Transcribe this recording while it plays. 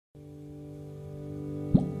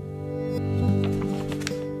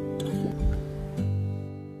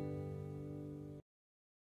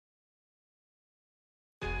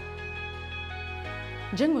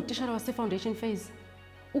Njengotishara wase-foundation phase,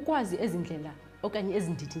 ukwazi ezindlela okanye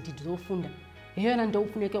ezindidi zofunda, yeyona nto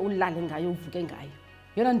ufuneke ulale ngayo uvuke ngayo,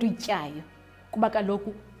 yeyona nto uyityayo. Kuba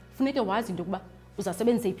kaloku funeke wazi into yokuba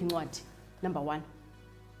uzawusebenzisa yiphi incwadi, number 1.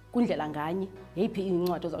 Kwindlela nganye, yeyiphi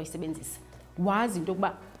incwadi ozawuyisebenzisa. Wazi into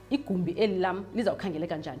yokuba igumbi eli lam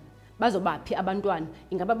lizawukhangeleka njani. Bazobaphi abantwana,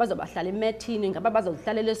 ingaba bazobahlala emethini, ingaba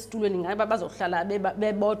bazohlalela esitulweni, ingaba bazohlala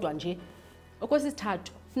bebodwa nje.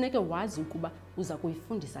 Okwesithathu, funeke wazi ukuba uza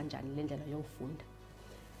kuyifundisa njani le ndlela yofunda.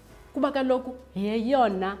 Kuba kaloku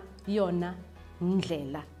yeyona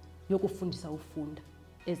ndlela yokufundisa ufunda,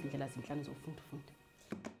 ezi ndlela zintlanu zofunda.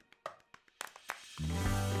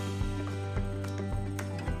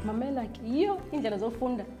 Mamela ke, yiyo indlela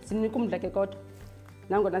zofunda zinika umdla ke kodwa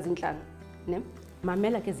nangona zintlanu, ne?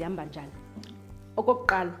 Mamela ke zihamba njani.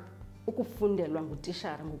 Okokuqala, ukufundelwa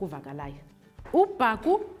ngutishara ngokuvakalayo.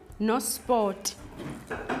 Ubhaku nosport.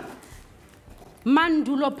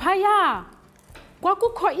 Mandulo phaya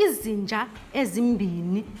kwakukho izinja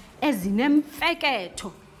ezimbini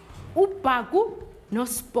ezinemfeketho, ubhaku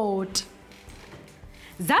nosport.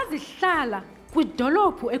 Zazihlala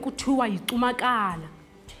kwidolophu ekuthiwa yiCumakala.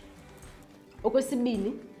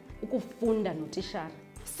 Okwesibini, ukufunda notishara.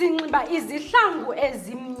 Sinxiba izihlangu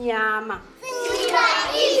ezimnyama. Sinxiba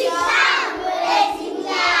izihlangu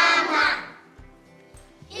ezimnyama.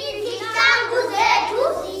 Izihlangu zethu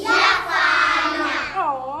ziyafana.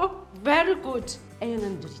 Oh, very good. Eyona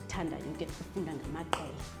nto ndiyithandayo ke ufunda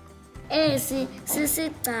ngamaqela. Esi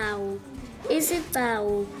sisigcawu.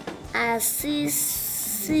 Isigcawu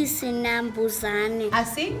asisisinambuzane.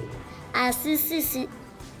 Asiso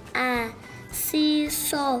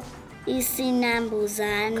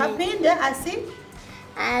isinambuzane. Kaphinde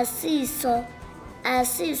asiso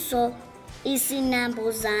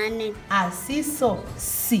isinambuzane.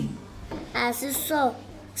 Asiso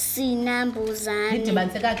sinambuzane.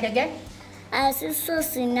 Nidibanise kakuhle ke? Asiso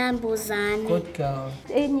sinambuzane. Good girl.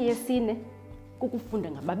 Enye yesine,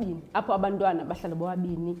 kukufunda ngababini. Apho abantwana bahlala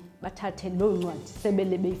bobabini bathathe loo ncwadi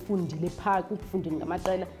sebele beyifundile phaa kukufundeni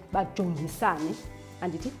ngamaqela, bajongisane,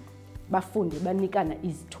 andithi bafunde, banikana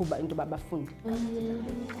izithuba into yoba bafunde.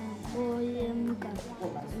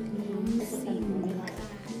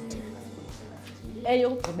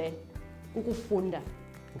 Eyokugqibela, ukufunda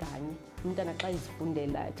nganye. Umntana xa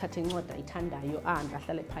izifundela, athathe incwadi ayithandayo, ahambe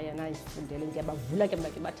ahlale phayana ayizifundele. Ndiyabavula ke mna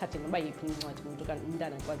ke bathathe noba yiphi incwadi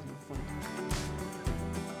umntana akwazi ukufunda.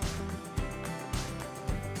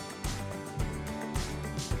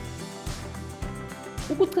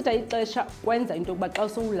 Ukuchitha ixesha kwenza into yokuba xa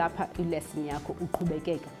sowulapha ilesson yakho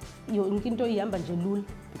uqhubekeka, yonke into ihamba nje lula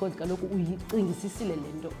because kaloku uyicingisisile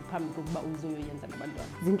le nto phambi kokuba uzoyoyenza nabantwana.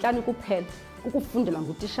 Zintlanu kuphela: ukufundela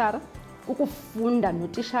ngutishara, ukufunda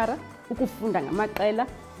notishara, ukufunda ngamaqela,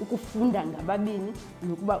 ukufunda ngababini,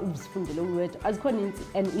 nokuba uzifundele uwedwa. Azikho nintsi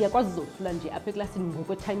and uyakwazi uzohlula nje apha eklasini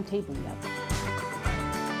ngokwe-timetable yakho.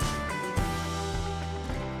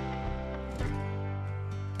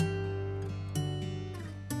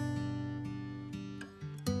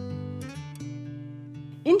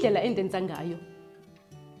 Indlela endenza ngayo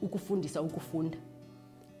ukufundisa ukufunda,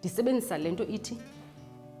 ndisebenzisa le nto ithi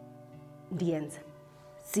ndiyenza,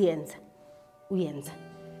 siyenza, uyenza.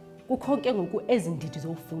 Kukho ke ngoku ezi ndidi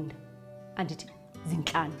zofunda, andithi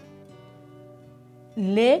zintlanu.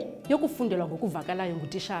 Le yokufundelwa ngokuvakalayo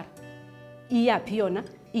ngutishara iyaphi yona?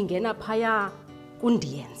 Ingena phaya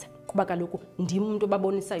kundiyenza, kuba kaloku ndim umntu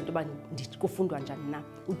obabonisayo into yoba kufundwa njani na.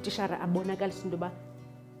 Utishara abonakalisa into yoba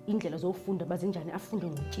indlela zofunda bazinjani, afunde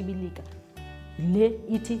ngokutyibilika. Le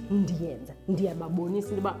ithi ndiyenza, ndiyababonisa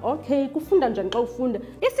into yoba okay kufunda njani xa ufunda.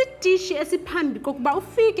 Isidishi esiphambi kokuba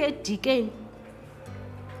ufike edikeni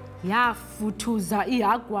yafuthuza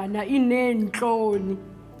ihagwana ineentloni.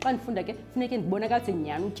 Xa ndifunda ke funeke ndibonakalise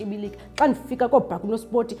nyhani utyibilika. Xa ndifika koobhaku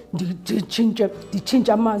nospoti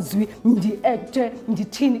nditshintshe amazwi, ndi-ekte,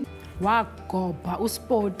 ndithini. Wagobha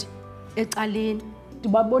uspoti ecaleni,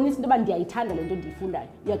 ndibabonisa into yoba ndiyayithanda le nto ndiyifundayo.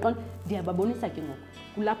 Uyaqonda, ndiyababonisa ke ngoku,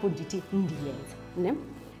 kulapho ndithi ndiyenza, ne?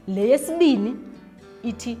 Le yesibini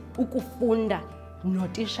ithi ukufunda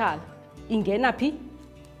notishara. Ingena phi?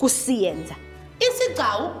 Kusiyenza.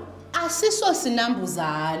 Isigcawu asiso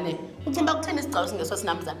sinambuzane. Ucinga kutheni isigcawu singeso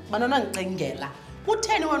sinambuzane? Banona ngicingela.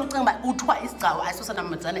 Kutheni wena ucinga uba uthiwa isigcawu asiso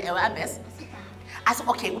sinambuzane? Ewe ambesi?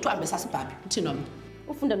 Okay, uthiwa ambesi asibhabhi. Uthini nomntu?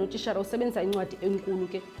 Ufunda notishara usebenzisa incwadi enkulu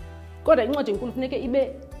ke. Kodwa incwadi enkulu funeke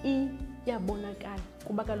ibe iyabonakala,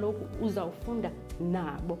 kuba kaloku uzawufunda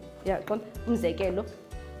nabo. Uyaqonda? Umzekelo,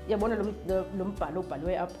 uyabona lo mbhalo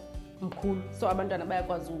ubhaliwe apha mkhulu, so abantwana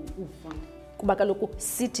bayakwazi ufunda. Kuba kaloku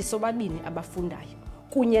sithi sobabini abafundayo.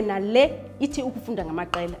 Kunye nale ithi ukufunda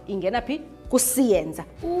ngamaqela ingena phi? kusiyenza.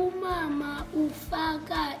 Umama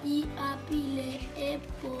ufaka iapile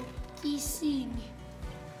ebhokisini.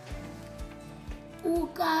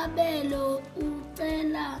 Ukabelo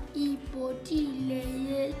ucela ibhotile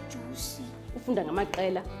yejusi. Ufunda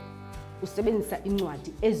ngamaqela usebenzisa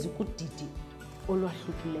incwadi ezikudidi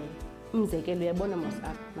olwahlukileyo. Umzekelo uyabona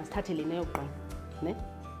masithathe lena yokuqala, ne?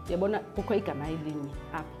 Uyabona kukho igama elinye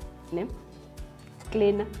apha, ne?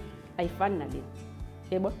 Klena ayifani nale.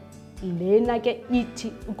 Yebo? Lena ke ithi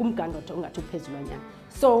kumgangatho ongathi uphezulwanyana.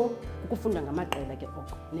 So ukufunda ngamaqela ke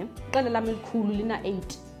oko, ne? Iqela lami elikhulu lina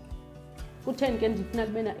 8. Ku-10 ke ndifuna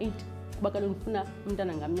kube na 8 kuba kaloku ndifuna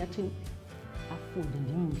umntana ngamnye athini afunde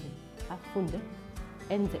ndimve, afunde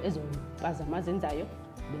enze ezo mpazamo azenzayo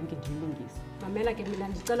benke ndimlungise. Mamela ke mina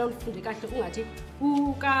ndicela ulifunde kahle ungathi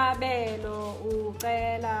ukabelo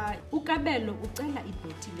ucela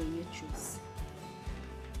ibhotile yejuice.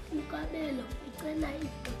 Ukabelo ucela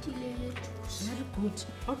ibhotile yejusi. Very good.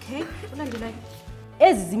 Okay, ulandelayo.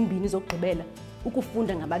 Ezi zimbini zokugqibela,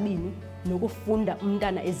 ukufunda ngababini nokufunda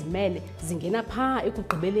umntana ezimele, zingena phaa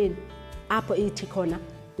ekugqibeleni apho ithi khona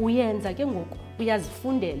uyenza ke ngoku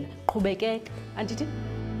uyazifundela, qhubekeka. Andithi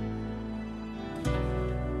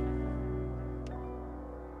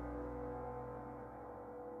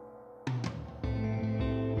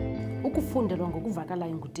ukufundelwa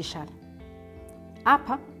ngokuvakalayo ngutitshala.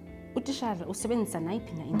 Apha utitshala usebenzisa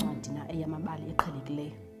nayiphi na incwadi na eyamabali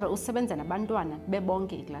eqhelekileyo. Usebenza nabantwana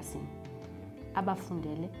bebonke eklasini,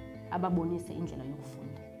 abafundele, ababonise indlela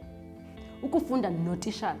yokufunda. Ukufunda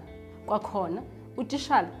notitshala kwakhona,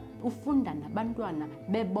 utitshala ufunda nabantwana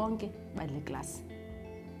bebonke bale klasi,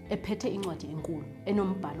 ephethe incwadi enkulu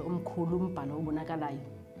enombhalo omkhulu, umbhalo obonakalayo,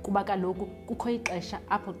 kuba kaloku kukho ixesha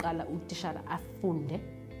apho qala utitshala afunde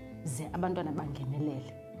ze abantwana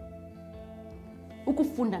bangenelele.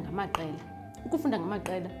 Ukufunda ngamaqela. Ukufunda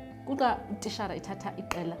ngamaqela kuxa utitshala ithatha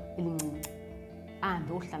iqela elincinci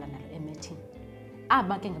ahambe uhlala nalo emethini.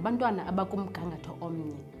 Aba ke ngabantwana abakumgangatho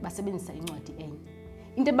omnye basebenzisa incwadi enye.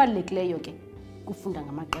 Into ebalulekileyo ke kufunda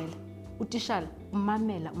ngamaqela, utitshala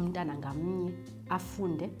umamela umntana ngamnye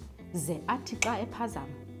afunde ze athi xa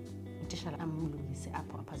ephazama utitshala amlungise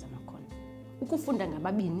apho aphazama khona. Ukufunda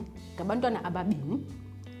ngababini, ngabantwana ababini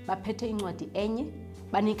baphethe incwadi enye,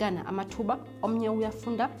 banikana amathuba, omnye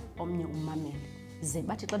uyafunda, omnye umamele, ze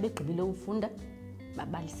bathi xa begqibile ufunda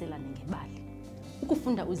babaliselane ngebali.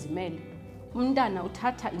 Ukufunda uzimele, umntana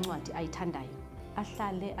uthatha incwadi ayithandayo,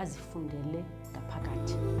 ahlale azifundele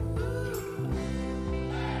ngaphakathi.